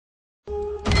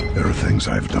There are things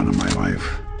I've done in my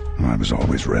life, and I was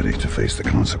always ready to face the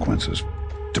consequences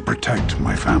to protect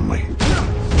my family.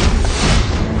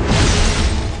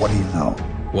 What do you know?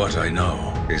 What I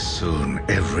know is soon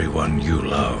everyone you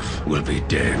love will be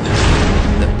dead.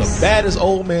 The baddest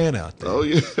old man out there. Oh,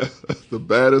 yeah. The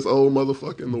baddest old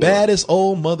motherfucker in the world. Baddest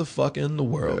old motherfucker in the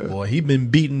world, boy. He been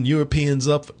beating Europeans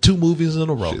up for 2 movies in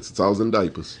a row. Shit, since I was in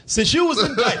diapers. Since you was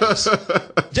in diapers.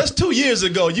 Just 2 years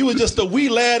ago, you was just a wee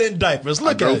lad in diapers.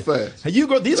 Look at it. Fast. You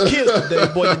grow these kids today,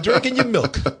 boy, you're drinking your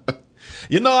milk.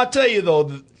 You know, I tell you,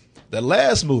 though, that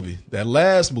last movie,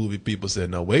 people said,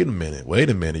 no, wait a minute.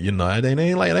 You know, it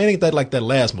ain't that like that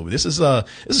last movie. This is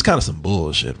kind of some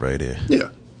bullshit right here. Yeah.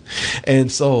 And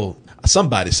so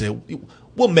somebody said,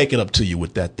 we'll make it up to you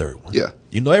with that third one. Yeah.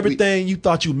 You know, everything you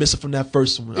thought you were missing from that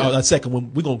first one, or that second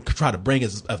one, we're going to try to bring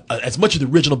as much of the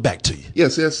original back to you.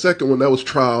 Yes, that second one, that was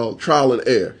trial and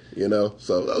error, you know?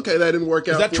 So, okay, that didn't work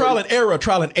out. Is that trial and error or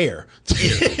trial and error?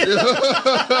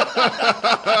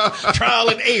 Trial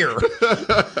and error.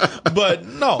 But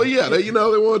no. But yeah, they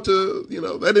wanted to,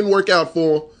 that didn't work out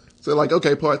for them. So like,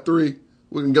 okay, part 3,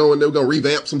 we can go in there, we're going to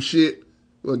revamp some shit.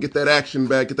 We're going to get that action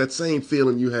back, get that same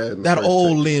feeling you had. In that the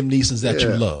old first Liam Neeson's that you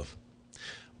love.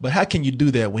 But how can you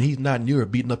do that when he's not in Europe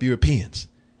beating up Europeans?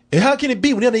 And how can it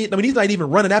be when he's not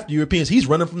even running after Europeans? He's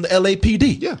running from the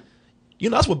LAPD. Yeah. You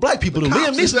know, that's what black people do.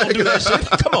 Liam Neeson don't do that shit.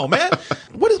 Come on, man.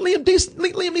 What is Liam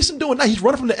Neeson doing now? He's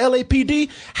running from the LAPD.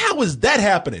 How is that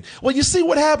happening? Well, you see,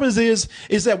 what happens is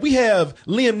that we have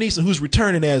Liam Neeson who's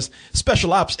returning as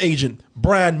Special Ops Agent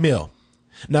Brian Mill.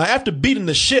 Now, after beating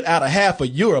the shit out of half of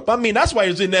Europe, I mean, that's why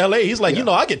he's in L.A. He's like,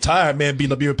 I get tired, man,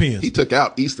 beating up Europeans. He took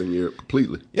out Eastern Europe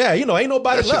completely. Yeah, ain't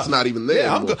nobody that left. Shit's not even there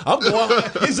anymore. I'm going,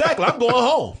 exactly, I'm going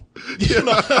home. You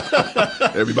know?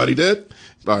 Everybody dead?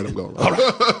 All right, I'm going. All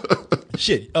right.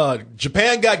 Shit,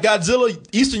 Japan got Godzilla,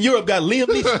 Eastern Europe got Liam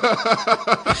Neeson.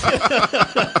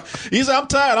 He said, I'm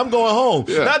tired, I'm going home.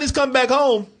 Yeah. Now that he's come back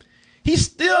home, he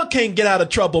still can't get out of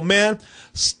trouble, man.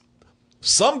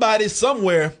 Somebody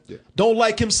somewhere don't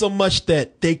like him so much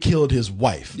that they killed his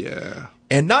wife. Yeah.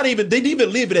 And they didn't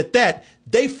even leave it at that.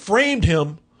 They framed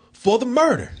him for the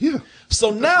murder. Yeah. So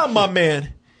now, my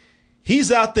man,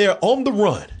 he's out there on the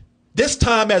run. This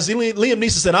time, as Liam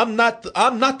Neeson said, I'm not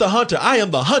the hunter. I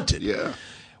am the hunted. Yeah.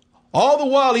 All the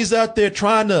while he's out there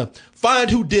trying to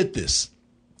find who did this,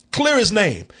 clear his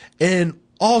name, and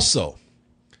also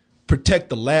protect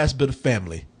the last bit of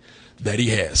family that he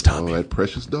has, Tommy. Oh, that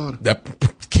precious daughter.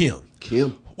 Kim.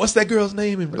 Kim. What's that girl's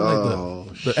name?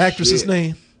 The actress's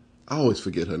name? I always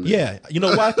forget her name. Yeah. You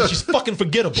know why? Because she's fucking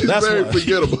forgettable. That's very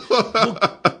forgettable. We'll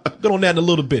get on that in a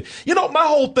little bit. You know, my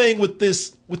whole thing with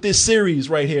this series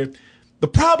right here, the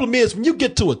problem is when you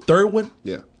get to a third one,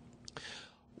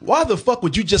 why the fuck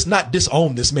would you just not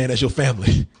disown this man as your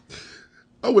family?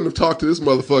 I wouldn't have talked to this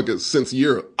motherfucker since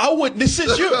Europe. I wouldn't.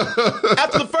 Since Europe.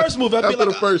 After the first movie, I'd be like, after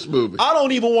the first movie, I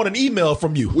don't even want an email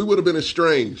from you. We would have been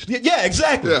estranged. Yeah,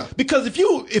 exactly. Yeah. Because if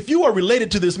you are related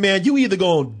to this man, you either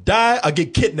gonna die or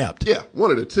get kidnapped. Yeah,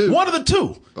 one of the two. One of the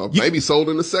two. Or maybe sold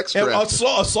into sex trafficking.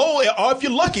 Or if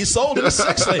you're lucky, sold into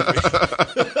sex slavery.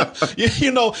 You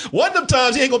know, one of them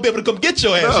times he ain't gonna be able to come get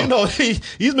your ass. No. You know,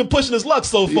 he's been pushing his luck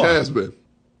so far. He has been.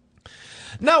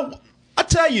 Now, I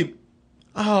tell you.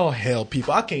 Oh, hell,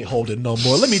 people, I can't hold it no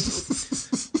more. Let me...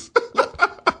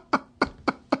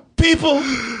 People,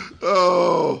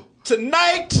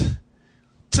 tonight,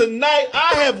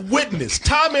 I have witnessed,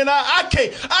 Tommy and I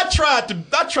tried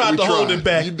to hold it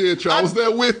back. You did try. I was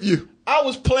there with you. I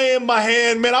was playing my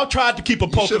hand, man. I tried to keep a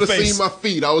poker face. You should have seen my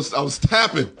feet. I was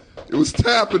tapping. It was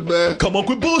tapping, man. Come on,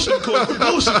 quit bullshit.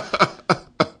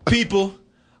 People,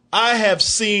 I have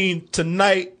seen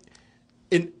tonight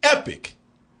an epic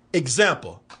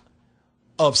example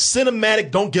of cinematic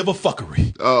don't give a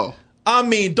fuckery. Oh. I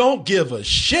mean, don't give a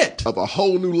shit. Of a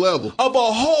whole new level.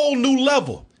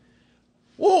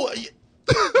 Well, you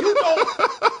know,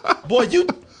 boy,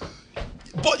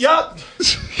 y'all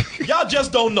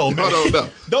just don't know, man. Y'all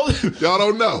don't know. Y'all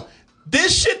don't know.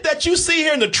 This shit that you see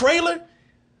here in the trailer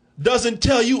doesn't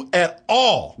tell you at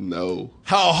all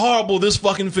how horrible this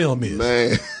fucking film is.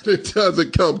 Man, it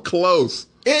doesn't come close.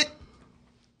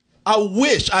 I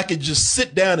wish I could just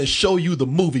sit down and show you the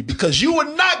movie because you are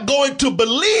not going to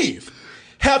believe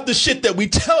half the shit that we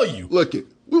tell you. Look, we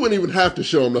wouldn't even have to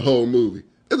show them the whole movie.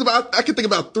 I can think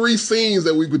about 3 scenes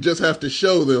that we would just have to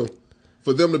show them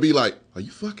for them to be like, are you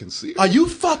fucking serious? Are you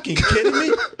fucking kidding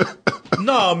me?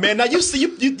 No, man. Now you see,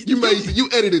 you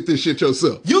edited this shit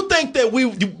yourself. You think that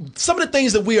some of the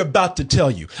things that we're about to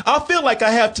tell you, I feel like I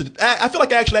actually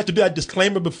have to do that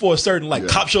disclaimer before certain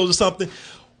cop shows or something.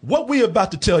 what we're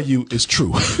about to tell you is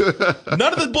true.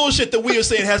 None of the bullshit that we are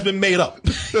saying has been made up.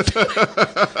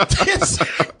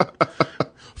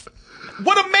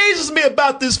 What amazes me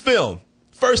about this film,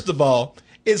 first of all,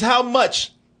 is how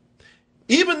much,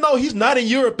 even though he's not in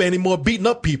Europe anymore beating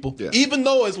up people, even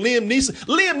though it's Liam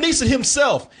Neeson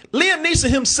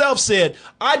himself said,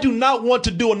 I do not want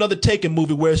to do another Taken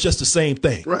movie where it's just the same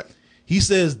thing. Right. He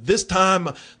says, this time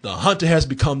the hunter has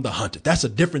become the hunted. That's a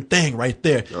different thing right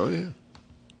there. Oh, yeah.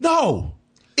 No,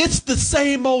 it's the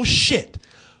same old shit.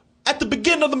 At the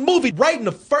beginning of the movie, right in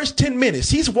the first 10 minutes,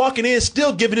 he's walking in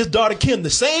still giving his daughter Kim the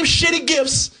same shitty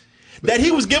gifts that he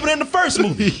was giving in the first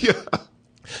movie. Yeah.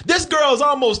 This girl's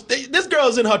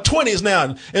in her 20s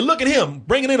now, and look at him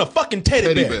bringing in a fucking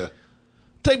teddy bear.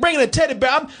 Bringing a teddy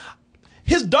bear.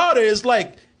 His daughter is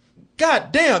like,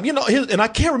 God damn, you know, and I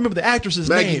can't remember the actress's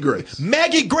name. Maggie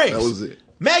Grace. That was it.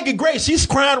 Maggie Grace, she's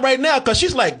crying right now because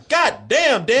she's like, God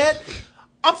damn, Dad,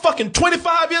 I'm fucking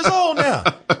 25 years old now.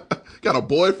 Got a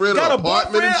boyfriend, an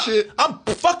apartment and shit. I'm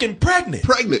fucking pregnant.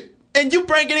 And you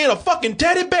bringing in a fucking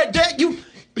teddy bear, Dad? You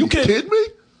kidding me?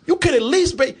 You could at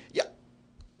least be. Yeah,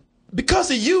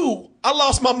 because of you, I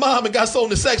lost my mom and got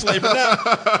sold into sex labor. Now,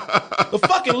 the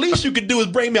fucking least you could do is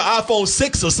bring me an iPhone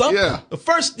 6 or something. Yeah. The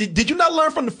first, did you not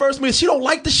learn from the first movie? She don't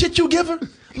like the shit you give her.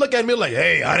 Look at me like,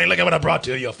 hey, honey, look at what I brought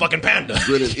you. You're a fucking panda.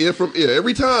 Grinning ear from ear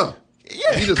every time.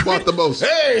 Yeah. He just bought the most.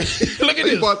 Hey, look at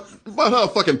he this. Bought her a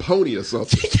fucking pony or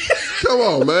something. Come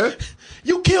on, man.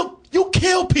 You kill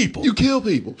people. You kill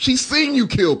people. She's seen you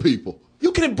kill people.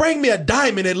 You can bring me a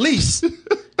diamond at least.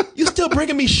 You still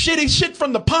bringing me shitty shit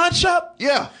from the pawn shop?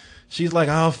 Yeah. She's like,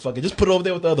 oh, fuck it. Just put it over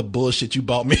there with the other bullshit you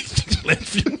bought me.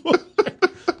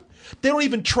 They don't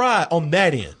even try on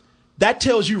that end. That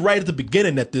tells you right at the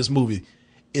beginning that this movie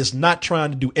is not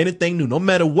trying to do anything new, no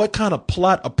matter what kind of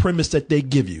plot or premise that they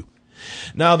give you.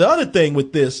 Now, the other thing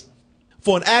with this,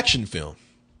 for an action film,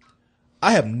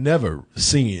 I have never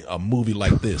seen a movie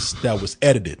like this that was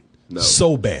edited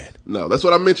so bad. No, that's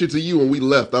what I mentioned to you when we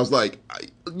left. I was like,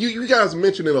 you guys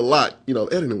mentioned it a lot. You know,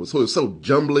 editing was so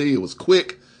jumbly. It was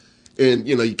quick. And,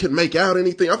 you know, you couldn't make out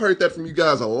anything. I've heard that from you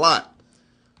guys a lot.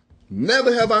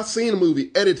 Never have I seen a movie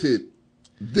edited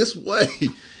this way.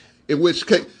 In which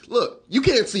case, look, you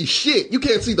can't see shit. You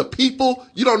can't see the people.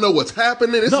 You don't know what's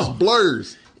happening. It's just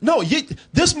blurs. No,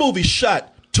 this movie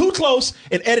shot too close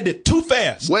and edited too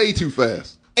fast. Way too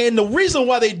fast. And the reason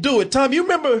why they do it, Tom, do you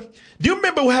remember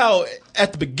how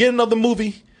at the beginning of the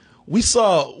movie we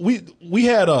had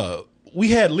Liam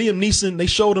Neeson, they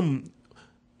showed him,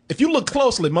 if you look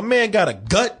closely, my man got a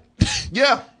gut.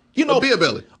 Yeah. You know, a beer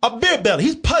belly. A beer belly.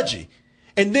 He's pudgy.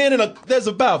 And then there's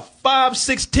about 5,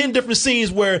 6, 10 different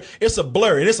scenes where it's a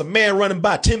blur and it's a man running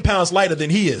by 10 pounds lighter than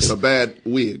he is. In a bad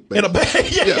wig. In a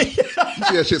bad, yeah. You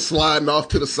see that shit sliding off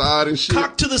to the side and shit.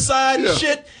 Cocked to the side and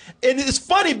shit. And it's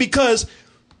funny because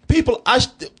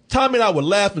Tommy and I were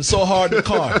laughing so hard in the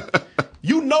car.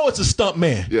 You know it's a stunt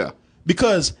man. Yeah.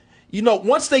 Because, you know,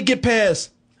 once they get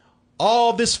past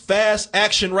all this fast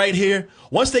action right here,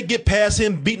 once they get past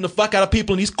him beating the fuck out of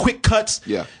people in these quick cuts.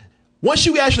 Yeah. Once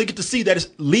you actually get to see that it's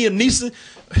Liam Neeson,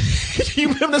 you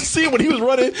remember the scene when he was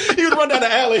running down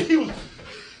the alley. He was.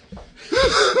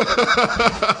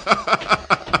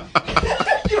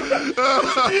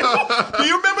 Do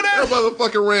you remember that? That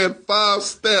motherfucker ran 5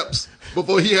 steps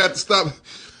before he had to stop.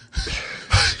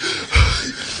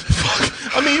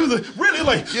 Fuck. I mean, he was really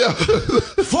like, yeah.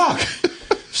 Fuck.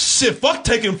 Shit, fuck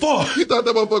taking 4. He thought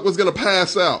that motherfucker was going to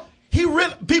pass out.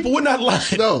 People, we're not lying.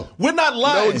 No. We're not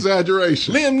lying. No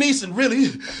exaggeration. Liam Neeson really,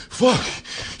 fuck,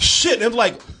 shit. And I'm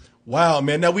like, wow,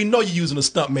 man, now we know you're using a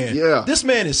stunt man. Yeah. This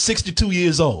man is 62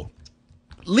 years old.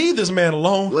 Leave this man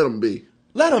alone. Let him be.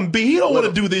 Let him be. He don't want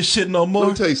to do this shit no more.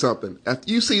 Let me tell you something.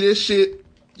 After you see this shit,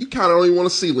 you kind of don't even want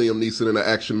to see Liam Neeson in an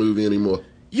action movie anymore.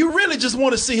 You really just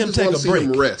want to see him take a break.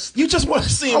 Him rest. You just want to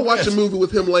see him I'll watch a movie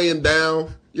with him laying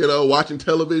down, you know, watching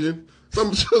television.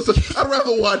 I'd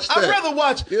rather watch that. I'd rather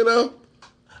watch. You know?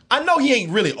 I know he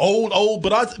ain't really old,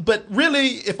 but really,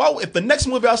 if the next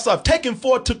movie I saw, Taken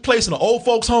 4 took place in an old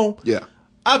folks' home,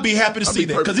 I'd be happy to see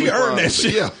that because he earned that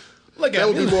shit. Yeah. Look at that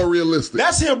would be more realistic.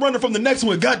 That's him running from the next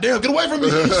one. Goddamn, get away from me.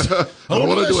 I don't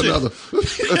want to do another.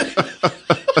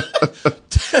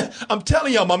 I'm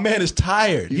telling y'all, my man is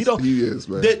tired. He is,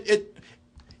 man.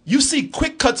 You see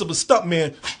quick cuts of a stunt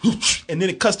man, and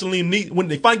then it cuts to Liam Neeson. When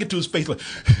they finally get to his face, like,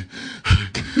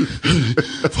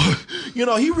 you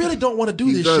know, he really don't want to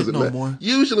do this shit no more.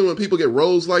 Usually when people get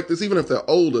roles like this, even if they're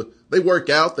older, they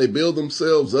work out, they build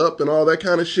themselves up and all that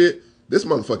kind of shit. This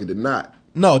motherfucker did not.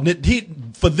 No,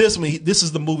 for this one, this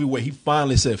is the movie where he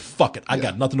finally said, fuck it, I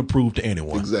got nothing to prove to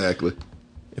anyone. Exactly.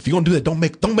 if you're gonna do that, don't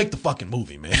make the fucking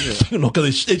movie, man. You know,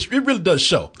 because it really does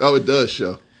show. Oh, it does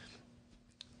show.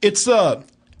 It's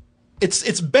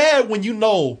bad when you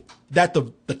know that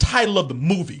the title of the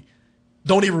movie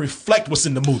don't even reflect what's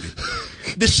in the movie.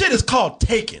 The shit is called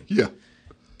Taken. Yeah.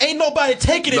 Ain't nobody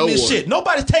taking in this shit.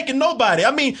 Nobody's taking nobody.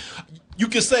 I mean, you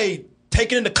could say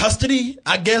taken into custody,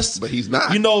 I guess. But he's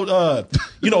not. You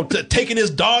know, taking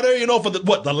his daughter, you know, for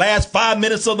the last 5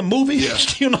 minutes of the movie. Yeah.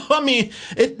 You know, I mean,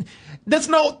 there's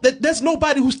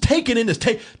nobody who's taking in this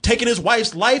taking his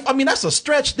wife's life. I mean, that's a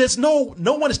stretch. There's no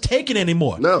one is taking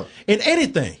anymore. No. In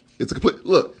anything. It's a complete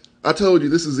look. I told you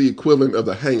this is the equivalent of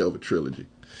the Hangover trilogy.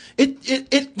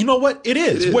 It you know what? It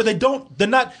is. Where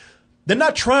they're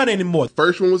not trying anymore.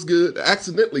 First one was good,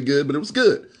 accidentally good, but it was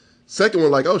good. Second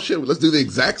one, like, oh shit, let's do the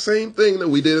exact same thing that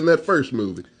we did in that first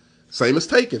movie. Same as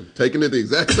Taken. Taken did the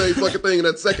exact same fucking thing in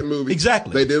that second movie.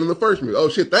 Exactly. They did in the first movie. Oh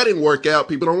shit, that didn't work out.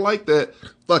 People don't like that.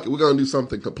 Fuck it, we're gonna do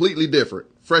something completely different.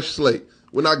 Fresh slate.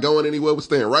 We're not going anywhere. We're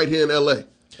staying right here in LA.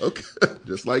 Okay.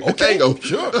 Just like the Hangover.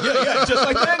 Sure. Yeah, just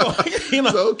like Hangover. You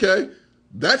know. So, okay.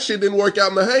 That shit didn't work out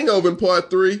in the Hangover in part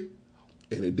 3.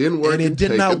 And it didn't work. And it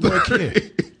did not work here.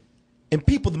 And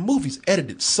people, the movie's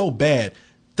edited so bad,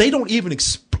 they don't even.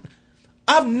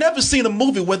 I've never seen a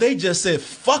movie where they just said,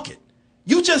 "Fuck it."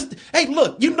 You just, hey,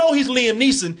 look, you know he's Liam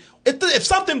Neeson. If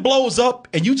something blows up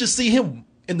and you just see him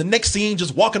in the next scene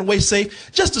just walking away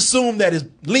safe, just assume that it's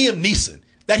Liam Neeson.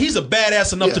 That he's a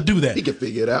badass enough to do that. He can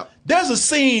figure it out. There's a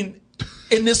scene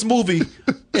in this movie,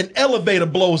 an elevator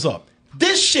blows up.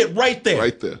 This shit right there.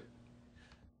 Right there.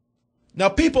 Now,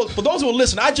 people, for those who are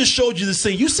listening, I just showed you the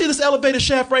scene. You see this elevator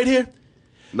shaft right here?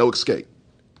 No escape.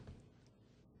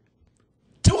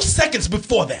 2 seconds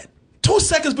before that,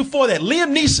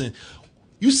 Liam Neeson,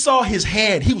 you saw his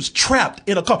hand. He was trapped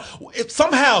in a car.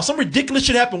 Somehow, some ridiculous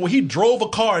shit happened where he drove a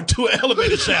car into an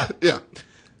elevator shaft. Yeah.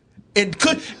 And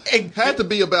had to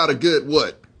be about a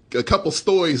couple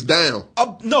stories down.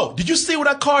 No, did you see where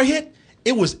that car hit?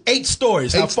 It was 8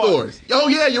 stories. 8 stories. Oh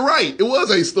yeah, you're right. It was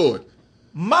 8 stories.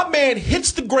 My man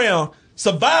hits the ground,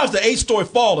 survives the 8-story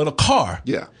fall in a car.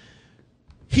 Yeah.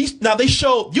 Now they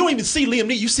show, you don't even see Liam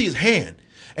Neeson, you see his hand.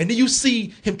 And then you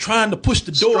see him trying to push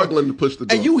the door. Struggling to push the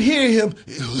door. And you hear him.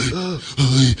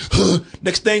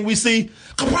 Next thing we see,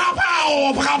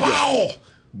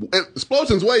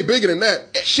 explosion's way bigger than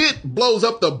that. Shit blows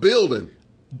up the building.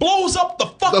 Blows up the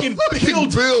fucking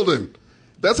building.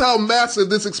 That's how massive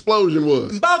this explosion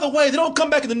was. And by the way, they don't come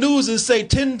back in the news and say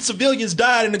 10 civilians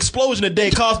died in an explosion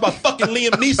today caused by fucking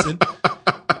Liam Neeson.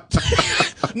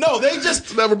 No, they just...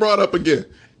 It's never brought up again.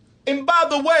 And by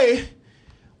the way,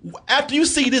 after you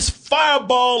see this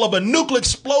fireball of a nuclear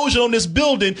explosion on this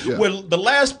building, where the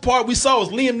last part we saw was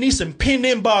Liam Neeson pinned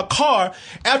in by a car,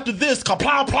 after this,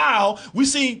 plow, plow, we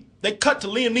see they cut to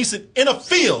Liam Neeson in a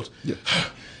field. Yeah.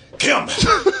 Kim,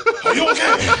 are you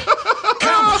okay?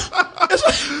 Kim.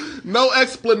 No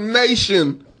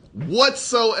explanation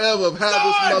whatsoever of how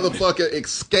this motherfucker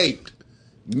escaped.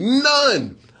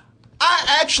 None.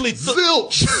 I actually...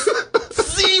 Zilch.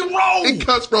 Zero. It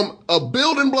cuts from a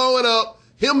building blowing up,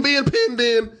 him being pinned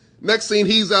in, next scene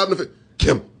he's out in the...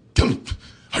 Kim,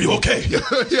 are you okay?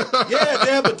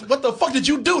 Yeah, but what the fuck did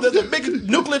you do? There's a big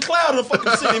nuclear cloud in the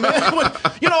fucking city, man.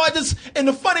 You know, and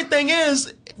the funny thing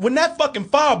is, when that fucking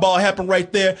fireball happened right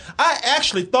there, I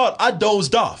actually thought I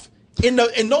dozed off. In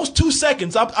those 2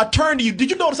 seconds, I turned to you.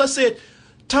 Did you notice I said,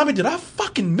 Tommy, did I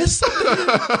fucking miss something?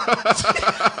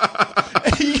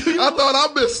 I thought I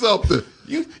missed something.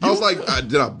 I was like,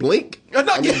 did I blink?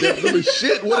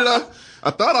 Shit, what did I... I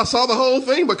thought I saw the whole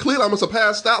thing, but clearly I must have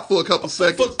passed out for a couple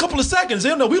seconds. For a couple of seconds,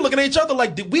 you know, we were looking at each other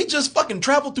like, did we just fucking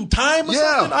travel through time or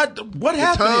something? What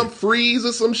happened? Time freeze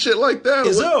or some shit like that.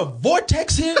 Is there a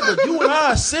vortex here where you and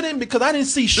I are sitting? Because I didn't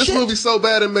see shit. This movie's so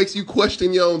bad it makes you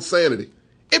question your own sanity.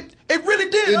 It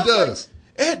really did. It does.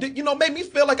 It, you know, made me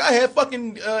feel like I had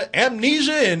fucking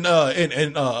amnesia and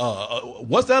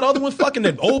what's that other one? Fucking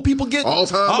that old people get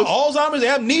Alzheimer's,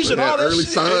 amnesia, and all that early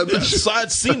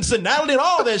shit. Senility and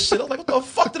all that shit. I was like, what the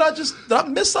fuck did I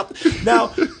miss something?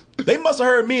 Now they must have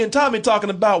heard me and Tommy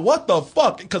talking about what the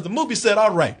fuck, because the movie said,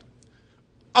 all right,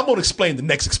 I'm gonna explain the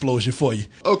next explosion for you.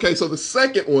 Okay, so the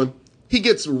second one, he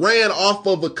gets ran off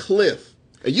of a cliff,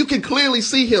 and you can clearly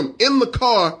see him in the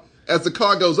car as the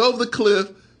car goes over the cliff.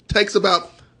 Takes about,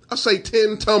 I say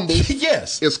 10 tumbles.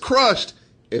 Yes. It's crushed.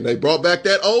 And they brought back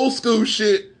that old school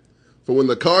shit for when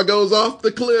the car goes off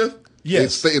the cliff.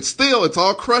 Yes. It's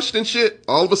all crushed and shit.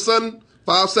 All of a sudden,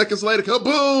 5 seconds later,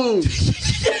 kaboom.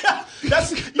 Yeah.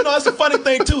 That's the funny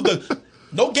thing too.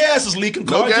 No gas is leaking.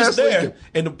 Car gas just there.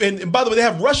 leaking. And by the way, they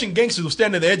have Russian gangsters who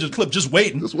stand at the edge of the cliff just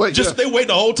waiting. Yeah. They wait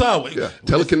the whole time. Yeah.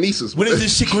 Telekinesis. When is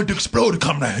this shit going to explode,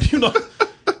 comrade? You know?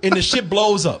 And the shit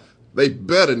blows up. They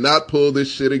better not pull this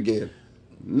shit again.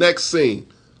 Next scene.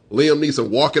 Liam Neeson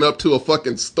walking up to a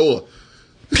fucking store.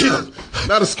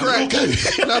 Not a scratch. Okay.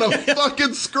 Not a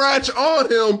fucking scratch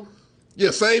on him.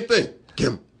 Yeah, same thing.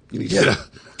 Kim, you need to get out.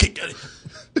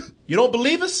 You don't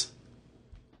believe us?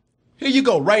 Here you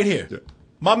go, right here. Yeah.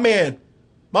 My man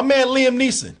Liam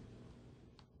Neeson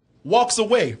walks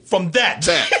away from that.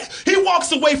 He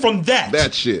walks away from that.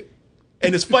 That shit.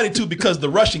 And it's funny too because the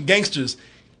Russian gangsters,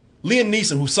 Liam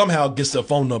Neeson, who somehow gets their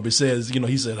phone number, says,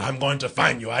 he said, "I'm going to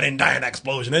find you. I didn't die in that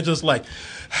explosion." They're just like,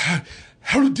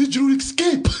 "How did you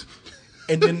escape?"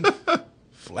 And then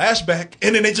flashback,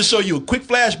 and then they just show you a quick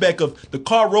flashback of the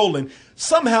car rolling.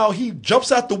 Somehow he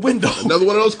jumps out the window. Another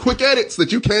one of those quick edits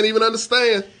that you can't even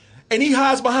understand. And he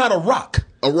hides behind a rock.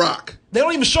 A rock. They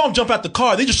don't even show him jump out the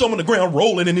car. They just show him on the ground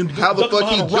rolling and then How the fuck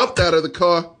he jumped out of the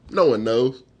car? No one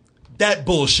knows. That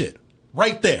bullshit.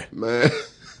 Right there. Man.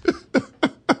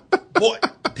 Boy,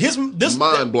 this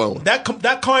mind blown. That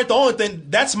car ain't the only thing.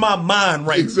 That's my mind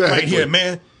right here,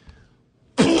 man.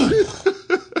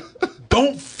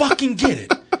 Don't fucking get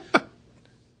it.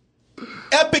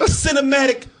 Epic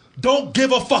cinematic, don't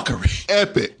give a fuckery.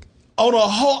 Epic. On a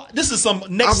whole, this is some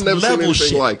next I've never level seen anything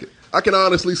shit. like it. I can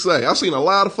honestly say, I've seen a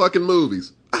lot of fucking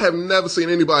movies. I have never seen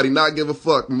anybody not give a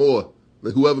fuck more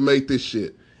than whoever made this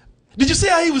shit. Did you see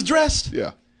how he was dressed?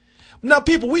 Yeah. Now,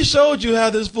 people, we showed you how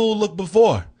this fool looked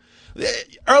before.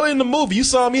 Early in the movie, you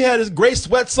saw him. He had his gray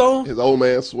sweats on. His old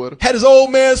man sweater. Had his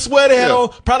old man sweater.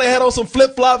 Probably had on some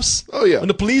flip flops. Oh yeah. When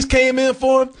the police came in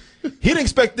for him, he didn't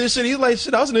expect this shit. He's like,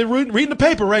 shit, I was in there reading the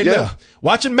paper right now,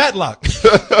 watching Matlock,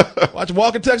 watching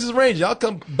Walking Texas Ranger. Y'all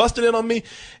come busting in on me,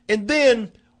 and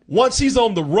then once he's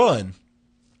on the run,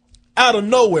 out of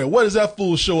nowhere, what does that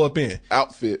fool show up in?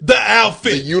 Outfit. The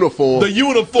outfit. The uniform. The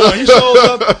uniform. He shows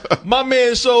up. My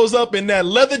man shows up in that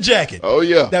leather jacket. Oh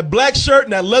yeah. That black shirt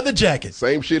and that leather jacket.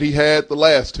 Same shit he had the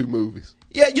last two movies.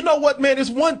 Yeah, you know what, man? It's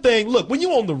one thing. Look, when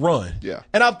you on the run,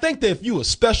 and I think that if you a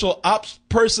special ops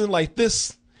person like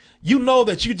this, you know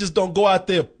that you just don't go out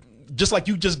there just like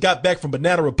you just got back from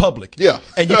Banana Republic. Yeah.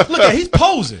 And you look at he's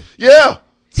posing. Yeah.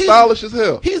 Stylish as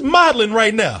hell. He's modeling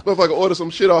right now. Motherfucker order some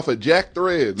shit off of Jack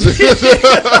Threads.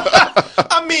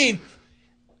 I mean,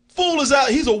 fool is out.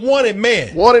 He's a wanted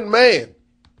man. Wanted man.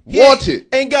 Wanted.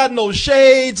 Ain't got no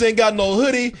shades, ain't got no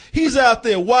hoodie. He's out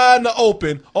there wide in the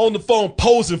open on the phone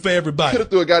posing for everybody. Could have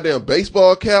threw a goddamn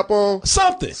baseball cap on.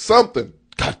 Something.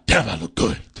 God damn, I look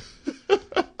good.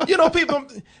 You know, people,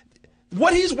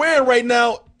 what he's wearing right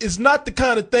now is not the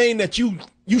kind of thing that you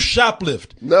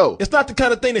shoplift. No. It's not the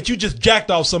kind of thing that you just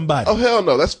jacked off somebody. Oh, hell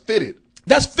no. That's fitted.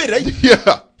 That's fitted.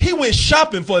 Yeah. He went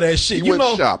shopping for that shit. He went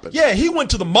shopping. Yeah, he went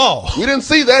to the mall. We didn't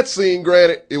see that scene,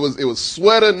 granted. It was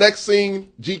sweater, next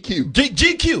scene, GQ.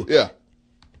 GQ. Yeah.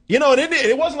 You know, and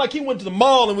it wasn't like he went to the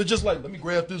mall and was just like, let me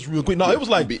grab this real quick. No, it was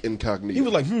like, be incognito. he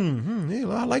was like, yeah,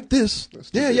 I like this.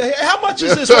 Yeah. How much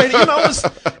is this right here? You know, it's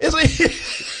like,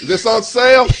 is this on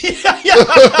sale?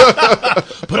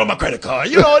 Put on my credit card.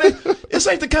 You know, it's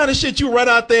like the kind of shit you run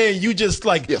out there and you just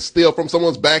like, steal from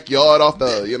someone's backyard off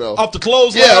the, off the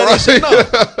clothesline. Yeah, right. Shit. No.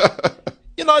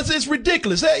 You know, it's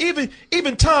ridiculous.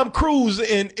 Even Tom Cruise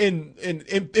in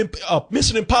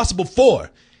Mission Impossible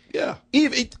 4. Yeah.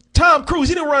 Even Tom Cruise,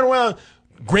 he didn't run around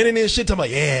grinning and shit, talking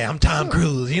like, yeah, I'm Tom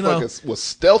Cruise, you know. Was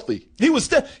stealthy. He was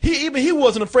he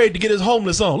wasn't afraid to get his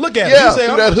homeless on. Look at him. Yeah, He said,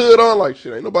 threw that hood on like,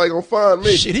 shit, ain't nobody gonna find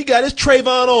me. Shit, he got his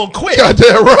Trayvon on quick.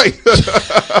 Goddamn right.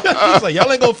 He's like,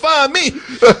 y'all ain't gonna find me.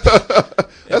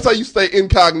 That's how you stay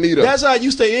incognito. That's how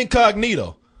you stay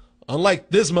incognito. Unlike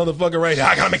this motherfucker right here,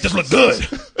 I gotta make this look good.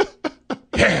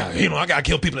 Yeah, I gotta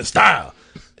kill people in style.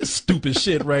 This stupid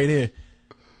shit right here.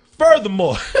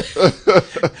 Furthermore,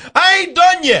 I ain't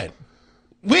done yet.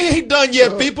 We ain't done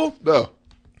yet, people. No.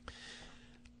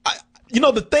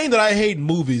 The thing that I hate in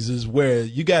movies is where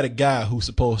you got a guy who's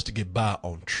supposed to get by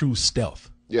on true stealth.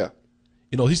 Yeah.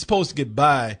 He's supposed to get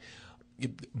by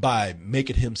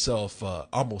making himself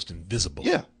almost invisible.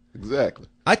 Yeah, exactly.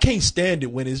 I can't stand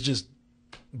it when it's just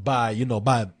by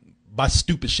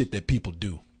stupid shit that people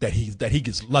do that he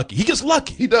gets lucky. He gets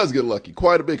lucky. He does get lucky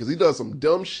quite a bit because he does some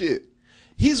dumb shit.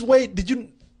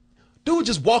 Dude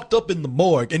just walked up in the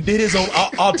morgue and did his own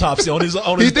autopsy on his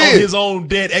own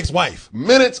dead ex-wife.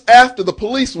 Minutes after the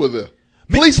police were there.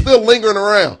 Police still lingering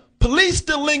around.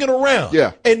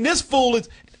 Yeah. And this fool is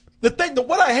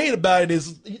what I hate about it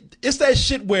is it's that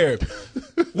shit where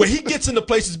he gets into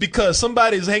places because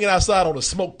somebody's hanging outside on a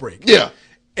smoke break. Yeah.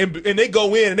 And they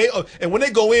go in and when they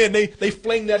go in, they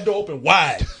fling that door open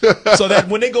wide so that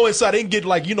when they go inside, they can get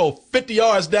 50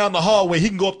 yards down the hallway. He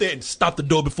can go up there and stop the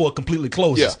door before it completely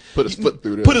closes. Yeah, put his foot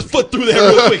through there. Put his foot through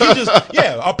there real quick.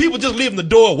 Are people just leaving the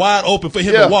door wide open for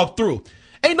him to walk through?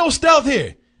 Ain't no stealth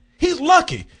here. He's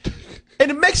lucky,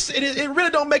 and it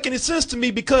really don't make any sense to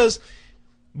me because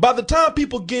by the time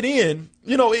people get in,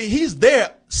 he's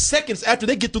there seconds after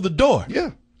they get through the door.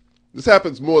 Yeah, this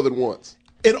happens more than once.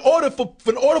 In order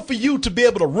for you to be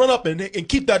able to run up and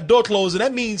keep that door closed, and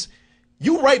that means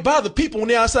you right by the people when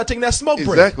they're outside taking that smoke break.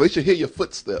 Exactly. They should hear your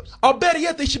footsteps. Or better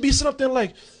yet, they should be sitting up there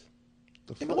like,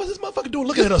 hey, man, what's this motherfucker doing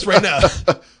looking at us right now?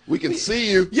 We can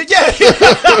see you. Yeah.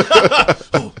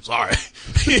 Oh, sorry.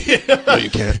 No,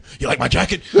 you can't. You like my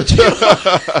jacket?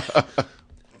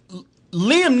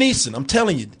 Liam Neeson, I'm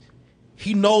telling you,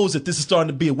 he knows that this is starting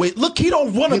to be a way. Look, he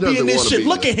don't want to be in this shit.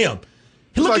 Look at him.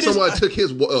 It's like someone took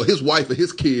his wife and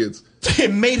his kids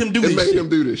and made him do this shit. Him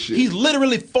do this shit. He's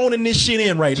literally phoning this shit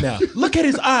in right now. Look at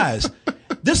his eyes.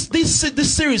 This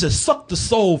series has sucked the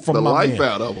soul from the my life man.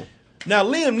 out of him. Now,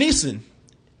 Liam Neeson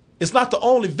is not the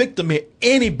only victim here.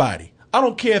 Anybody, I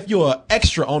don't care if you're an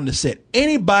extra on the set,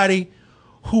 anybody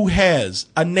who has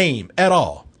a name at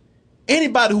all,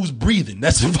 anybody who's breathing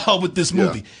that's involved with this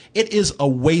movie, it is a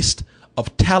waste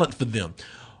of talent for them.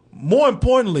 More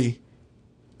importantly,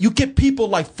 you get people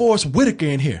like Forrest Whitaker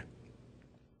in here.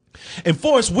 And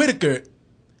Forrest Whitaker,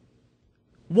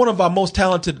 one of our most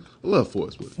talented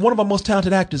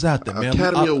actors out there, man.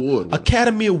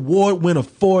 Academy Award winner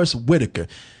Forrest Whitaker.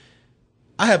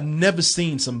 I have never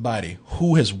seen somebody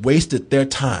who has wasted their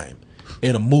time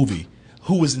in a movie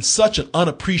who was in such an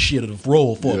unappreciative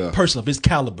role for a person of his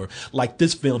caliber, like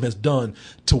this film has done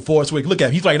to Forrest Whitaker. Look at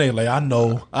him. He's like, I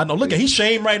know. Look at him. He's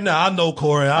shamed right now. I know,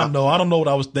 Corey. I know. I don't know what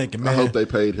I was thinking, man. I hope they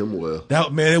paid him well.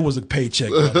 It was a paycheck,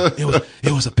 brother.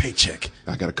 It was a paycheck.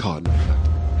 I got a card now.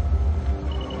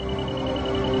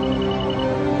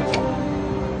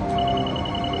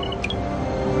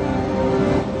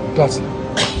 Dudley.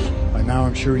 By now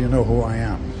I'm sure you know who I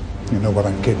am. You know what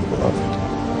I'm capable of.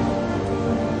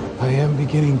 I am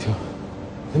beginning to.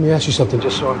 Let me ask you something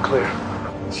just so I'm clear.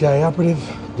 CIA operative,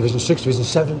 Division 6, Division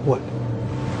 7, what?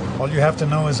 All you have to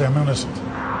know is I'm innocent. If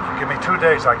you give me 2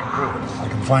 days, I can prove it. I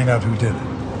can find out who did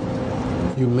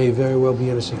it. You may very well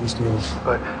be innocent, Mr. Mills.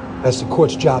 But that's the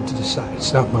court's job to decide.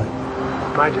 It's not mine.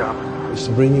 My job is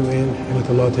to bring you in and let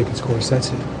the law take its course. That's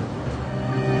it.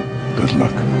 Good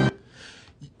luck.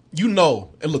 You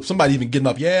know, and look, somebody even getting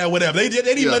up, whatever. They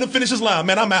didn't even let him finish his line,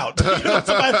 man. I'm out.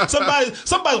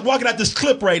 Somebody's walking out this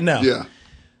clip right now. Yeah.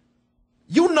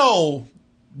 You know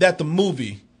that the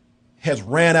movie has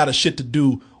ran out of shit to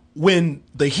do when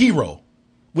the hero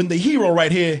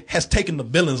right here has taken the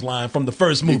villain's line from the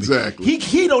first movie. Exactly.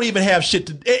 He don't even have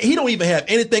he don't even have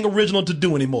anything original to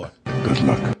do anymore. Good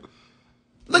luck.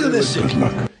 Look at this shit. Good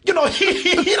luck. You know,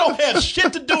 he don't have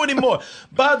shit to do anymore.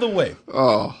 By the way.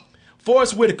 Oh.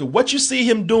 Forrest Whitaker, what you see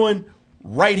him doing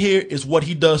right here is what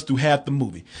he does through half the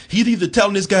movie. He's either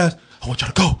telling this guy, I want you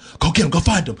to go get him, go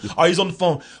find him. Or he's on the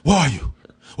phone, where are you?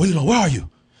 Where are you?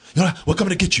 You know, we're coming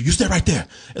to get you. You stay right there.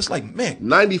 It's like, man.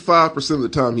 95% of the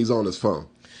time he's on his phone.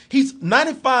 He's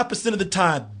 95% of the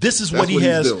time, this is what he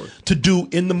has to do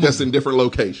in the movie. Just in different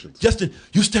locations. Justin,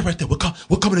 you stay right there.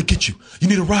 We're coming to get you. You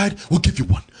need a ride? We'll give you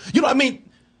one. You know what I mean?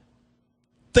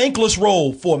 Thankless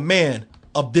role for a man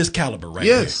of this caliber right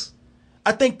here. Yes.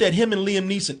 I think that him and Liam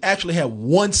Neeson actually had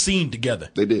one scene together.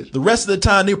 They did. The rest of the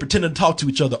time, they were pretending to talk to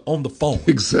each other on the phone.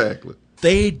 Exactly.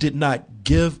 They did not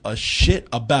give a shit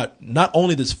about not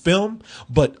only this film,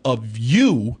 but of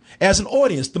you as an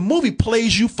audience. The movie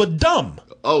plays you for dumb.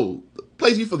 Oh,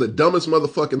 plays you for the dumbest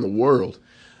motherfucker in the world.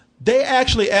 They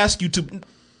actually ask you to.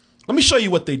 Let me show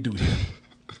you what they do here.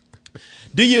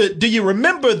 Do you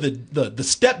remember the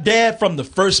stepdad from the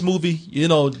first movie? You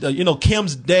know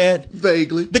Kim's dad.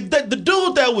 Vaguely. The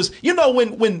dude that was when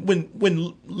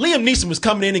Liam Neeson was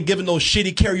coming in and giving those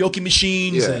shitty karaoke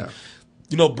machines and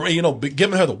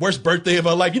giving her the worst birthday of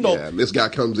her life. And this guy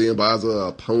comes in, buys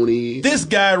a pony. This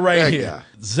guy right here,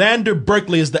 Xander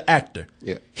Berkeley, is the actor.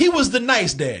 Yeah, he was the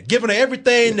nice dad, giving her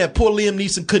everything that poor Liam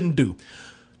Neeson couldn't do.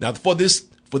 Now for this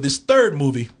third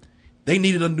movie, they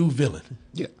needed a new villain.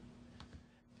 Yeah.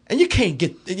 And you can't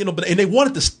get, and they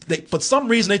wanted to, for some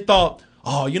reason they thought,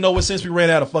 oh, you know what, since we ran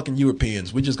out of fucking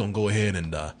Europeans, we're just going to go ahead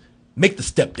and make the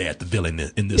stepdad the villain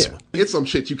in this one. It's some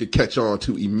shit you could catch on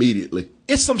to immediately.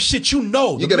 It's some shit you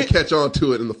know. You're going to catch on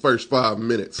to it in the first 5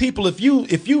 minutes. People,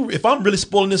 if I'm really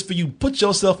spoiling this for you, put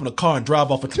yourself in a car and drive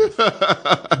off a cliff.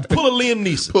 Pull a Liam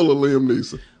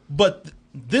Neeson. But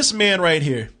this man right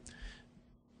here,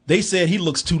 they said he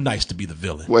looks too nice to be the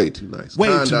villain. Way too nice. Way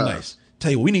too nice.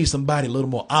 tell you, we need somebody a little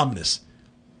more ominous.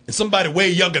 And somebody way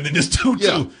younger than this dude,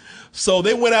 Yeah. too. So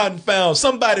they went out and found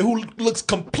somebody who looks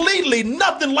completely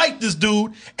nothing like this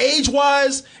dude,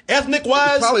 age-wise,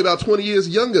 ethnic-wise. Probably about 20 years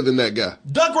younger than that guy.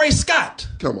 Doug Ray Scott.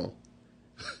 Come on.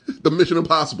 The Mission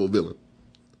Impossible villain.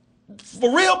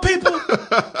 For real, people.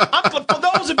 For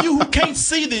those of you who can't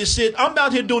see this shit, I'm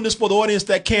out here doing this for the audience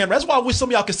that can. That's why I wish some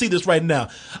of y'all could see this right now.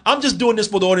 I'm just doing this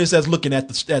for the audience that's looking at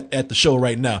the show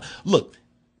right now. Look,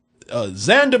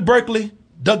 Xander Berkeley,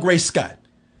 Doug Ray Scott.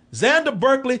 Xander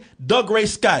Berkeley, Doug Ray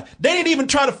Scott. They didn't even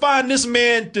try to find this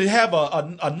man to have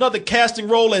another casting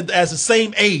role as the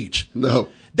same age. No.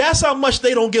 That's how much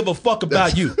they don't give a fuck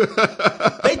about you.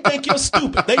 They think you're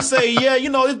stupid. They say, yeah, he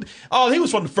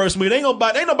was from the first movie. Ain't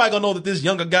nobody gonna know that this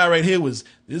younger guy right here was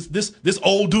this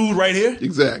old dude right here.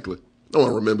 Exactly. No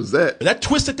one remembers that. That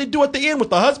twist that they do at the end with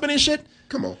the husband and shit.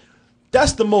 Come on.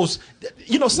 That's the most,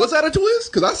 Was that a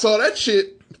twist? Because I saw that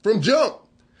shit from jump.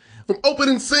 From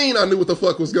opening scene, I knew what the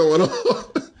fuck was going on.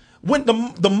 When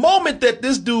the moment that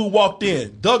this dude walked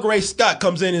in, Doug Ray Scott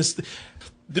comes in and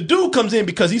the dude comes in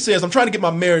because he says, I'm trying to get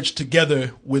my marriage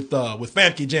together with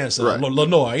Famke Janssen, Right.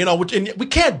 Lenore, and we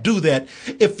can't do that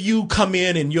if you come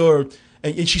in and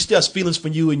and she still has feelings for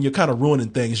you and you're kind of ruining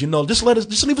things, just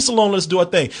leave us alone, let's do our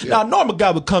thing. Yeah. Now, a normal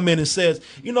guy would come in and says,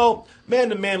 man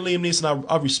to man, Liam Neeson,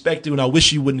 I respect you and I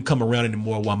wish you wouldn't come around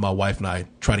anymore while my wife and I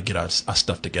try to get our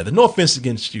stuff together. No offense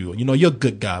against you. You're a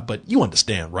good guy, but you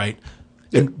understand, right?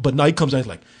 Yeah. But now he comes out, he's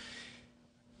like,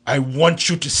 I want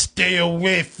you to stay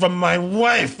away from my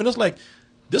wife. And it's like,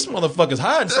 this motherfucker's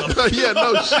hiding something. Yeah,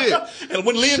 no shit. And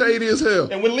when Shady as hell.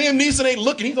 And when Liam Neeson ain't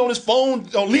looking, he's on his phone,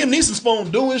 on Liam Neeson's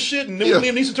phone doing shit. And then when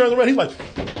Yeah. Liam Neeson turns around, he's like,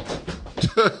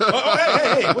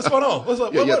 hey, what's going on? What's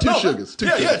up? Yeah, two sugars.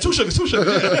 Two sugars.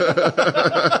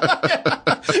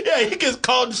 Yeah, he gets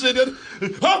called and shit.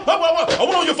 Huh? I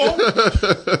went on your phone.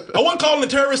 I wasn't calling the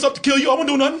terrorists up to kill you. I wasn't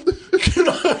doing nothing.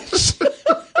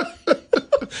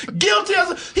 Guilty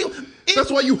as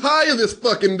That's why you hire this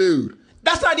fucking dude.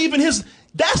 That's not even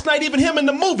him in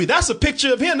the movie. That's a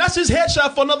picture of him. That's his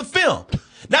headshot for another film.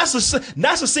 That's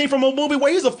a scene from a movie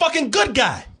where he's a fucking good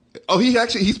guy. Oh,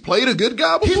 he's played a good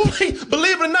guy before?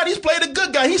 Believe it or not, he's played a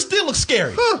good guy. He still looks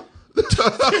scary. Huh.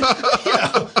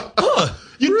 Yeah. Huh.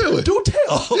 You Really? do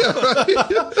tell.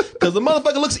 Because the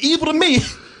motherfucker looks evil to me.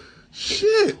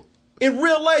 Shit. In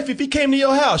real life, if he came to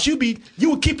your house, you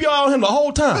would keep your eye on him the whole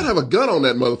I'd time. have a gun on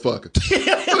that motherfucker.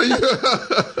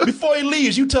 Before he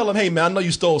leaves, you tell him, hey, man, I know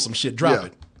you stole some shit. Drop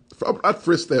it. I'd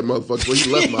frisk that motherfucker when he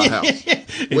left my house.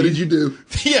 What did you do?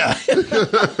 Yeah.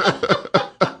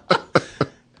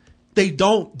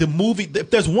 The movie,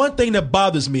 if there's one thing that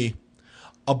bothers me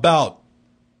about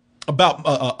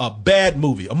a bad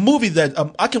movie, a movie that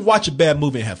I can watch a bad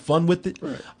movie and have fun with it.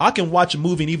 Right. I can watch a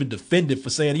movie and even defend it for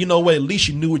saying, you know what, at least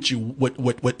you knew at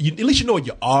least you know what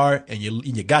you are and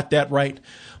you got that right.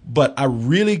 But I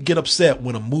really get upset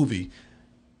when a movie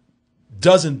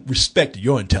doesn't respect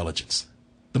your intelligence.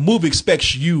 The movie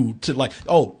expects you to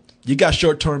you got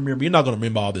short-term memory. You're not going to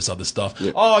remember all this other stuff.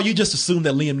 Yeah. Oh, you just assume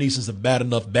that Liam Neeson's a bad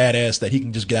enough badass that he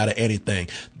can just get out of anything.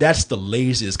 That's the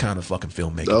laziest kind of fucking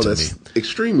filmmaking to me. That's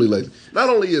extremely lazy. Not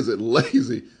only is it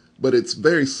lazy, but it's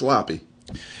very sloppy.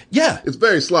 Yeah. It's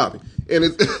very sloppy. And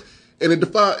it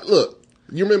defies, look,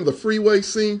 you remember the freeway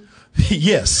scene?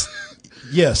 Yes.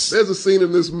 Yes. There's a scene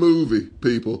in this movie,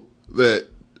 people, that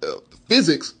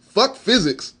fuck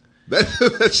physics.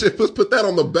 That shit, let's put that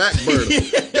on the back burner.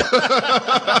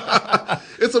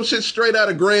 It's some shit straight out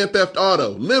of Grand Theft Auto.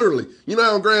 Literally. You know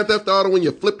how in Grand Theft Auto when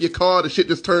you flip your car, the shit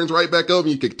just turns right back over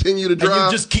and you continue to drive? And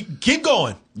you just keep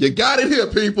going. You got it here,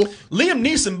 people. Liam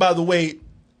Neeson, by the way,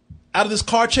 out of this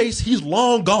car chase, he's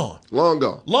long gone. Long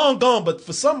gone, but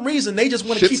for some reason they just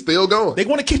want to keep still going. They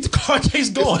want to keep the car chase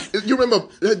going. You remember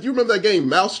that game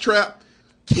Mousetrap?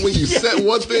 When you set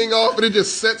one thing off and it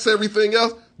just sets everything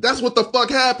else? That's what the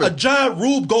fuck happened. A giant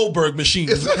Rube Goldberg machine.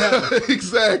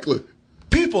 Exactly.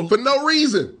 People. For no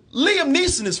reason. Liam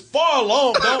Neeson is far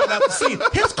along gone out the scene.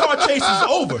 His car chase is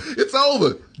over. It's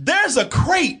over. There's a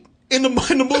crate in the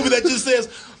movie that just says,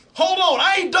 hold on,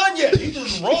 I ain't done yet. He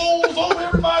just rolls over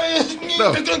everybody.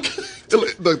 No.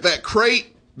 That crate,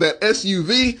 that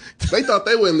SUV, they thought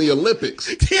they were in the Olympics.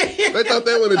 They thought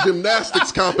they were in a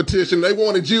gymnastics competition. They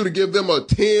wanted you to give them a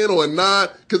 10 or a 9.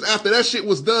 Because after that shit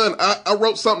was done, I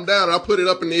wrote something down and I put it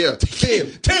up in the air.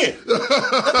 10. 10. That's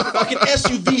a fucking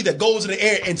SUV that goes in the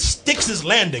air and sticks his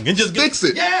landing. And just sticks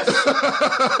it. Yes.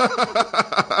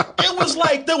 It was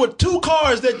like there were two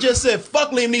cars that just said,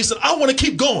 fuck Liam Neeson, I want to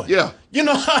keep going. Yeah. You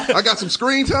know, I got some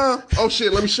screen time. Oh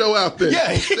shit, let me show out there.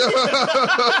 Yeah.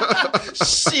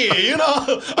 Shit,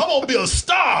 I'm gonna be a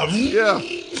star. Yeah.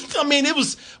 I mean, it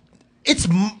was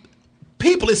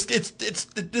People.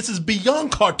 This is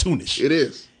beyond cartoonish. It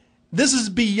is. This is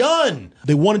beyond.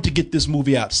 They wanted to get this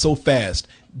movie out so fast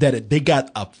that they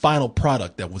got a final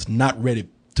product that was not ready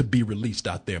to be released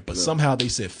out there. But somehow they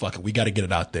said, fuck it, we got to get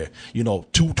it out there.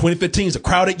 2015 is a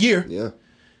crowded year. Yeah.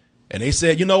 And they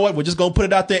said, you know what, we're just going to put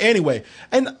it out there anyway.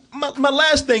 And my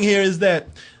last thing here is that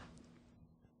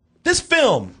this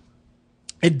film,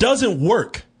 it doesn't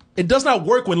work. It does not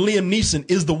work when Liam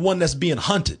Neeson is the one that's being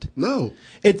hunted. No.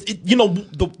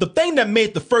 The thing that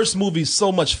made the first movie so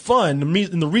much fun,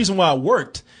 and the reason why it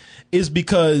worked, is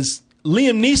because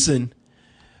Liam Neeson,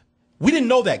 we didn't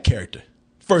know that character.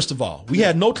 First of all, we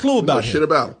had no clue about him. Shit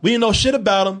about him. We didn't know shit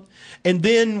about him. And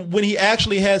then when he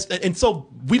actually has, and so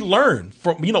we learn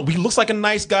from, he looks like a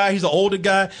nice guy. He's an older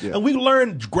guy. Yeah. And we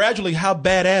learn gradually how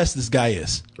badass this guy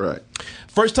is. Right.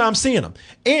 First time seeing him.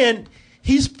 And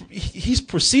he's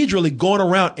procedurally going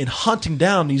around and hunting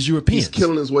down these Europeans. He's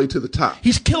killing his way to the top.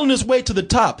 He's killing his way to the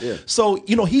top. Yeah. So,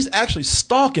 he's actually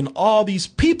stalking all these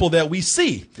people that we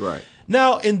see. Right.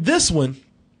 Now, in this one,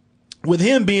 with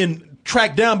him being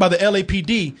tracked down by the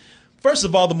LAPD, first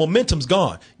of all, the momentum's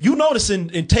gone. You notice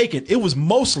in Taken, it was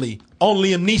mostly on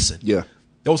Liam Neeson. Yeah.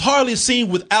 There was hardly a scene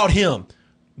without him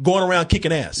going around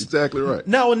kicking ass. Exactly right.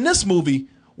 Now, in this movie,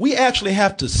 we actually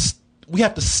have to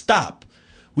stop.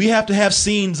 We have to have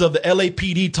scenes of the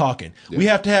LAPD talking. Yeah. We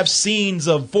have to have scenes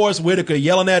of Forrest Whitaker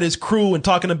yelling at his crew and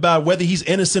talking about whether he's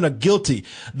innocent or guilty.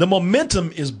 The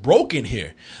momentum is broken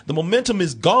here. The momentum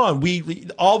is gone.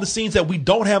 All the scenes that we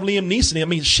don't have Liam Neeson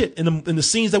in, in the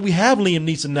scenes that we have Liam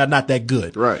Neeson are not that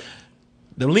good. Right.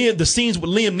 The scenes with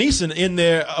Liam Neeson in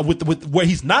there with where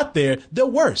he's not there, they're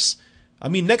worse. I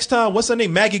mean, next time, what's her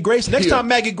name? Maggie Grace. Next time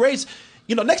Maggie Grace,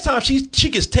 next time she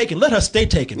gets taken, let her stay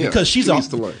taken because she's needs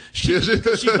to learn. She's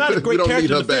not a great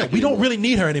character in the film. We don't really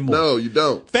need her anymore. No, you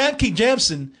don't. Famke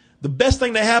Janssen, the best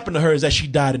thing that happened to her is that she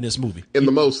died in this movie. In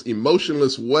the most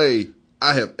emotionless way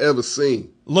I have ever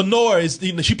seen. Lenore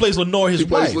she plays Lenore, his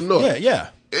wife. She plays Lenore. Yeah.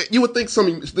 You would think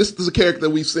this is a character that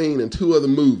we've seen in 2 other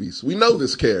movies. We know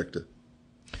this character.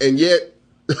 And yet,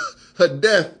 her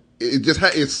death,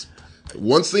 it's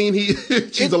one scene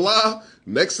she's alive,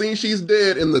 next scene she's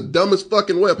dead in the dumbest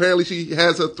fucking way. Apparently she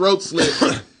has her throat slit,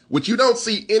 which you don't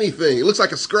see anything. It looks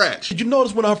like a scratch. Did you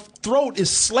notice when her throat is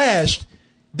slashed,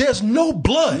 there's no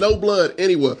blood? No blood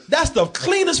anywhere. That's the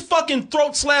cleanest fucking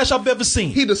throat slash I've ever seen.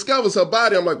 He discovers her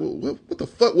body. I'm like, well, what the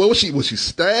fuck? Well, was she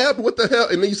stabbed? What the hell?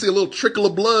 And then you see a little trickle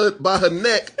of blood by her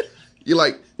neck. You're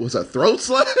like, was her throat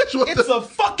slashed? It's a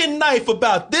fucking knife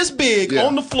about this big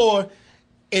on the floor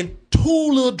and 2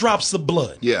 little drops of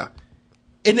blood. Yeah.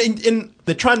 And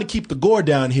they're trying to keep the gore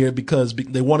down here because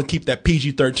they want to keep that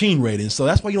PG-13 rating. So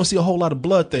that's why you don't see a whole lot of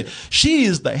blood there. She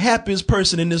is the happiest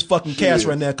person in this fucking cast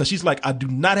right now because she's like, I do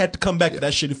not have to come back to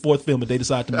that shitty 4th film if they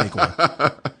decide to make one.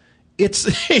 It's...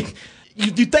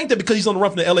 You think that because he's on the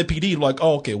run from the LAPD, you're like,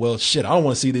 oh, okay, well, shit, I don't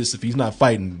want to see this if he's not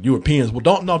fighting Europeans. Well,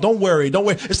 don't worry.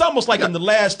 It's almost like in the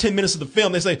last 10 minutes of the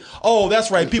film, they say, oh,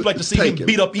 that's right, people like to see him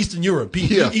beat up Eastern Europe,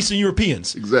 Eastern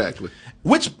Europeans. Exactly.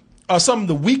 Which are some of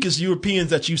the weakest Europeans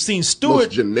that you've seen.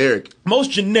 Stewart.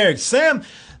 Most generic. Sam,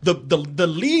 the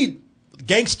lead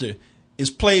gangster is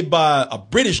played by a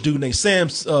British dude named Sam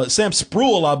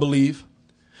Spruill, I believe,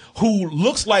 who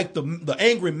looks like the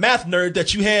angry math nerd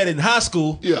that you had in high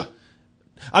school. Yeah.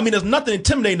 I mean, there's nothing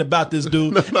intimidating about this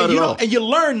dude. Not at all. And you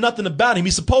learn nothing about him.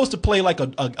 He's supposed to play like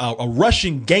a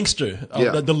Russian gangster,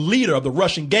 the leader of the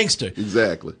Russian gangster.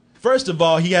 Exactly. First of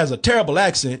all, he has a terrible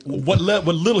accent, what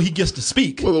little he gets to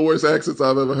speak. One of the worst accents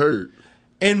I've ever heard.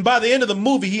 And by the end of the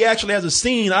movie, he actually has a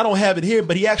scene, I don't have it here,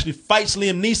 but he actually fights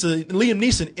Liam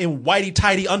Neeson in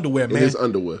whitey-tighty underwear, man. In his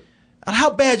underwear. How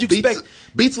bad you expect...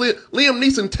 Liam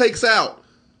Neeson takes out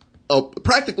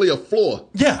practically a floor.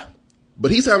 Yeah. But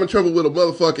he's having trouble with a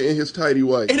motherfucker in his tighty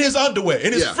white. In his underwear.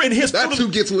 In his friend. That's who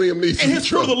gets Liam Neeson. In his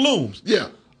Fruit of the Looms. Yeah.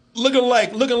 Looking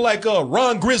like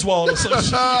Ron Griswold or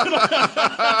something.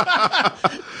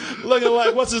 Looking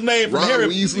like, what's his name? Ron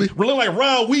Weasley. Looking like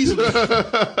Ron Weasley.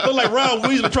 Looking like Ron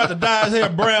Weasley tried to dye his hair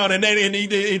brown and then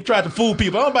he tried to fool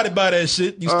people. Nobody buy that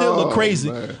shit. You still look crazy.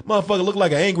 Man. Motherfucker look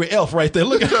like an angry elf right there.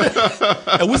 Look at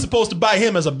that. And we're supposed to buy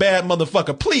him as a bad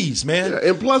motherfucker. Please, man.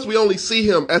 Yeah, and plus, we only see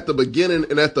him at the beginning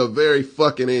and at the very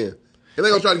fucking end. And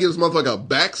they're going to try to give this motherfucker a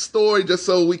backstory just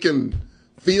so we can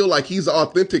feel like he's an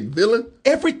authentic villain.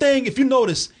 Everything, if you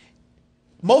notice,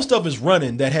 most of it's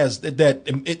running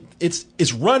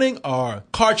it's running or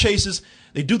car chases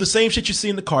They do the same shit you see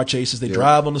in the car chases. They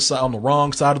drive on the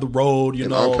wrong side of the road. You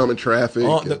know, oncoming traffic.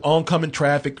 The oncoming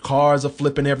traffic. Cars are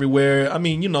flipping everywhere. I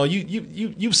mean, you know,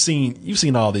 you've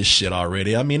seen all this shit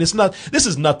already. I mean, this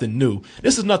is nothing new.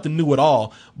 This is nothing new at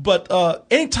all. But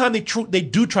anytime they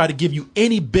do try to give you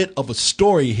any bit of a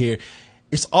story here,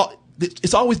 it's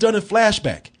always done in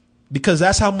flashback. Because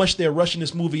that's how much they're rushing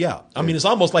this movie out. I mean, it's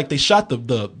almost like they shot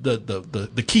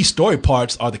the key story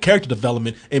parts or the character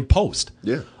development in post.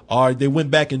 Yeah. Or they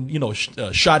went back and, you know,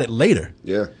 shot it later.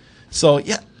 Yeah. So,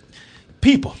 yeah.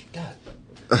 People. God.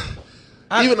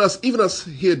 Even us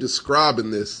here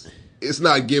describing this, it's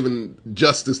not giving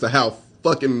justice to how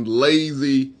fucking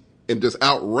lazy and just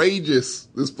outrageous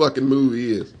this fucking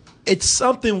movie is. It's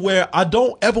something where I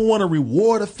don't ever want to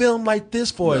reward a film like this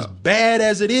for as bad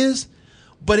as it is.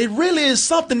 But it really is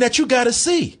something that you got to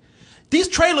see. These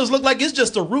trailers look like it's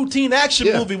just a routine action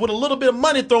movie with a little bit of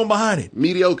money thrown behind it.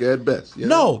 Mediocre at best. Yeah.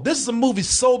 No, this is a movie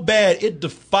so bad it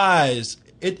defies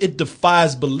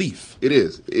belief. It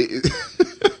is.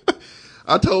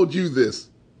 I told you this.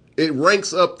 It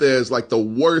ranks up there as like the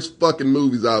worst fucking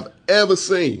movies I've ever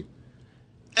seen.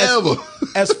 Ever.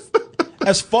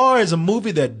 As far as a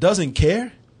movie that doesn't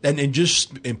care. And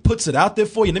puts it out there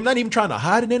for you. They're not even trying to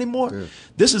hide it anymore. Yeah.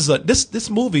 This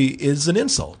movie is an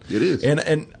insult. It is.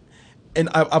 And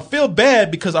I feel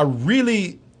bad because just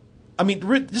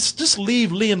leave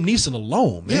Liam Neeson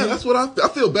alone, man. Yeah, that's what I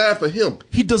feel bad for him.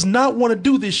 He does not want to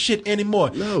do this shit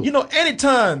anymore. No. You know,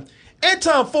 anytime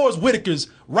Forrest Whitaker's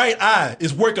right eye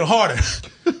is working harder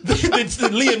than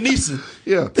Liam Neeson.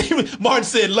 Yeah. Martin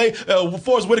said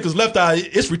Forrest Whitaker's left eye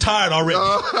is retired already.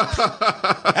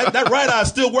 That right eye is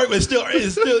still working. It's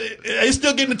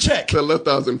still getting a check. That left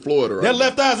eye's in Florida right now. That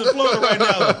left eye's in Florida right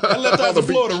now. That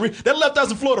left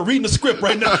eye's in Florida reading the script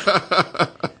right now.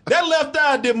 That left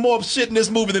eye did more shit in this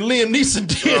movie than Liam Neeson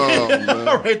did.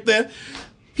 Oh, right there.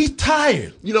 He's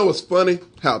tired. You know what's funny?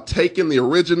 How Taken, the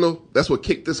original, that's what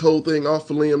kicked this whole thing off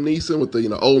for Liam Neeson with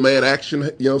the, old man action,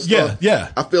 stuff.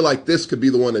 Yeah. I feel like this could be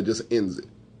the one that just ends it.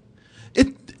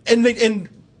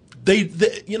 They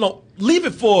leave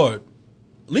it for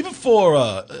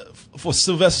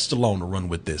Sylvester Stallone to run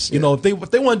with this. You know, if they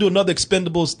want to do another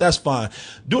Expendables, that's fine.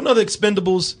 Do another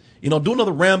Expendables. Do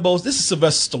another Rambos. This is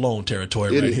Sylvester Stallone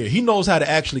territory right here. He knows how to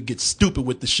actually get stupid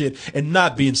with the shit and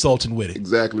not be insulting with it.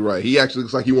 Exactly right. He actually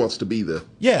looks like he wants to be there.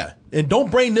 Yeah. And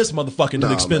don't bring this motherfucker into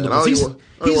the Expendables. Man,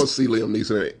 I don't want to see Liam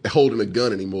Neeson holding a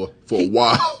gun anymore for a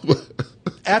while.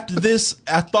 After this,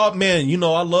 I thought, man,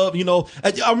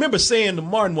 I remember saying to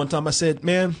Martin one time, I said,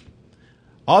 man,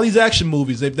 all these action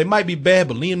movies, they might be bad,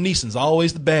 but Liam Neeson's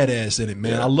always the badass in it,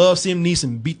 man. Yeah. I love seeing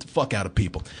Neeson beat the fuck out of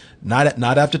people. Not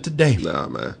after today. Nah,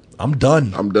 man. I'm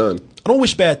done. I don't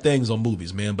wish bad things on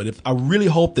movies, man, but I really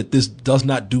hope that this does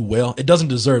not do well. It doesn't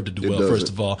deserve to do well, first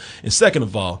of all. And second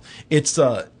of all, it's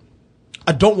I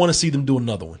don't want to see them do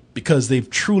another one because they've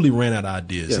truly ran out of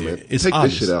ideas here. Man. It's Take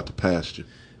obvious. this shit out to pasture.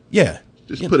 Yeah.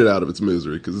 Just put it out of its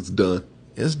misery because it's done.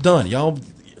 It's done. Y'all,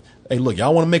 hey, look,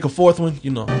 y'all want to make a fourth one?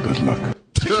 Good luck.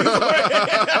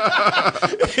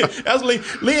 That's Liam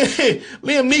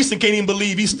Neeson can't even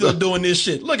believe he's still doing this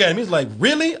shit. Look at him. He's like,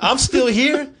 really? I'm still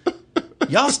here?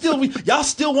 Y'all still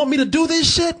want me to do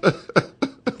this shit?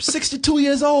 I'm 62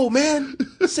 years old, man.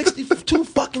 62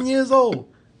 fucking years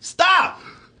old. Stop.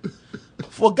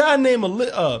 For a guy named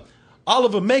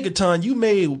Oliver Megaton, you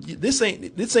made this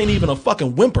ain't even a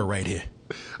fucking whimper right here.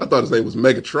 I thought his name was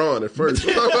Megatron at first.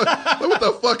 What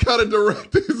the fuck kind of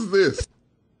director is this?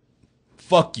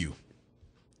 Fuck you.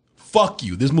 Fuck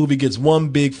you. This movie gets one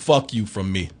big fuck you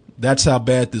from me. That's how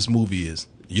bad this movie is.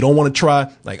 You don't want to try?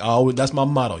 That's my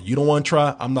motto. You don't want to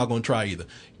try? I'm not going to try either.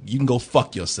 You can go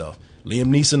fuck yourself. Liam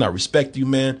Neeson, I respect you,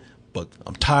 man, but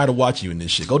I'm tired of watching you in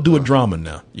this shit. Go do a drama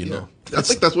now, you know. I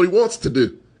think that's what he wants to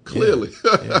do, clearly.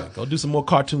 Yeah, go do some more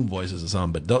cartoon voices or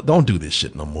something, but don't do this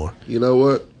shit no more. You know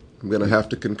what? I'm going to have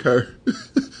to concur.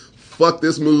 Fuck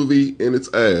this movie in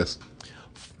its ass.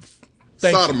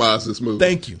 Sodomize this movie.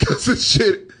 Thank you. Because this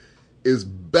shit is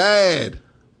bad.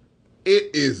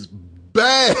 It is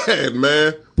bad,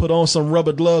 man. Put on some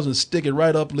rubber gloves and stick it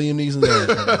right up Liam Neeson's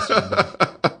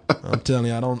ass. I'm telling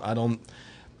you,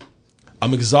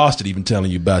 I'm exhausted even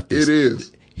telling you about this. It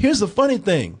is. Here's the funny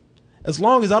thing. As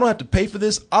long as I don't have to pay for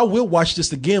this, I will watch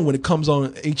this again when it comes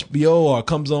on HBO or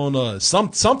comes on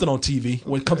something on TV,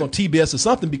 when it comes on TBS or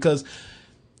something, because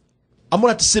I'm going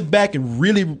to have to sit back and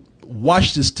really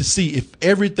watch this to see if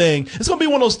everything, it's going to be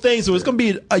one of those things where it's going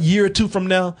to be a year or two from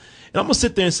now, and I'm going to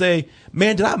sit there and say,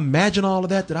 man, did I imagine all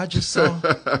of that I just saw?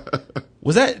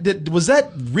 Was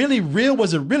that really real?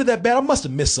 Was it really that bad? I must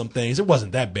have missed some things. It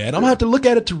wasn't that bad. I'm going to have to look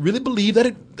at it to really believe that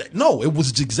it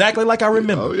was exactly like I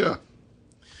remember. Oh, yeah.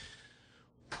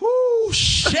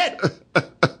 shit.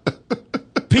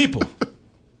 People,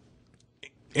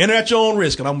 enter at your own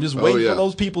risk, and I'm just waiting for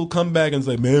those people to come back and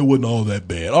say, "Man, it wasn't all that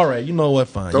bad." All right, you know what?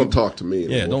 Fine. Don't talk to me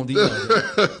anymore. Yeah,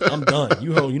 don't. I'm done.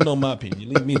 You know my opinion.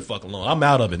 Leave me the fuck alone. I'm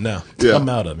out of it now. Yeah. I'm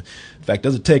out of it. In fact,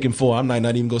 there's a Taken 4. I'm not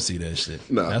even gonna see that shit.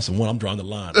 No. That's the one I'm drawing the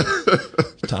line.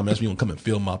 Tom asked me to come and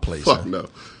fill my place. Fuck no.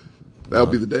 That'll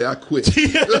be the day I quit.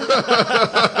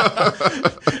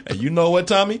 And you know what,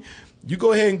 Tommy? You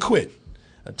go ahead and quit.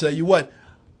 I tell you what,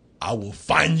 I will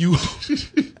find you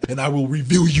and I will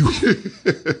review you.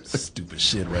 Stupid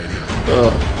shit right here.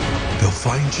 They'll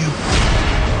find you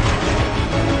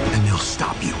and they'll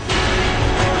stop you.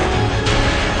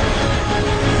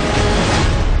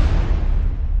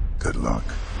 Good luck.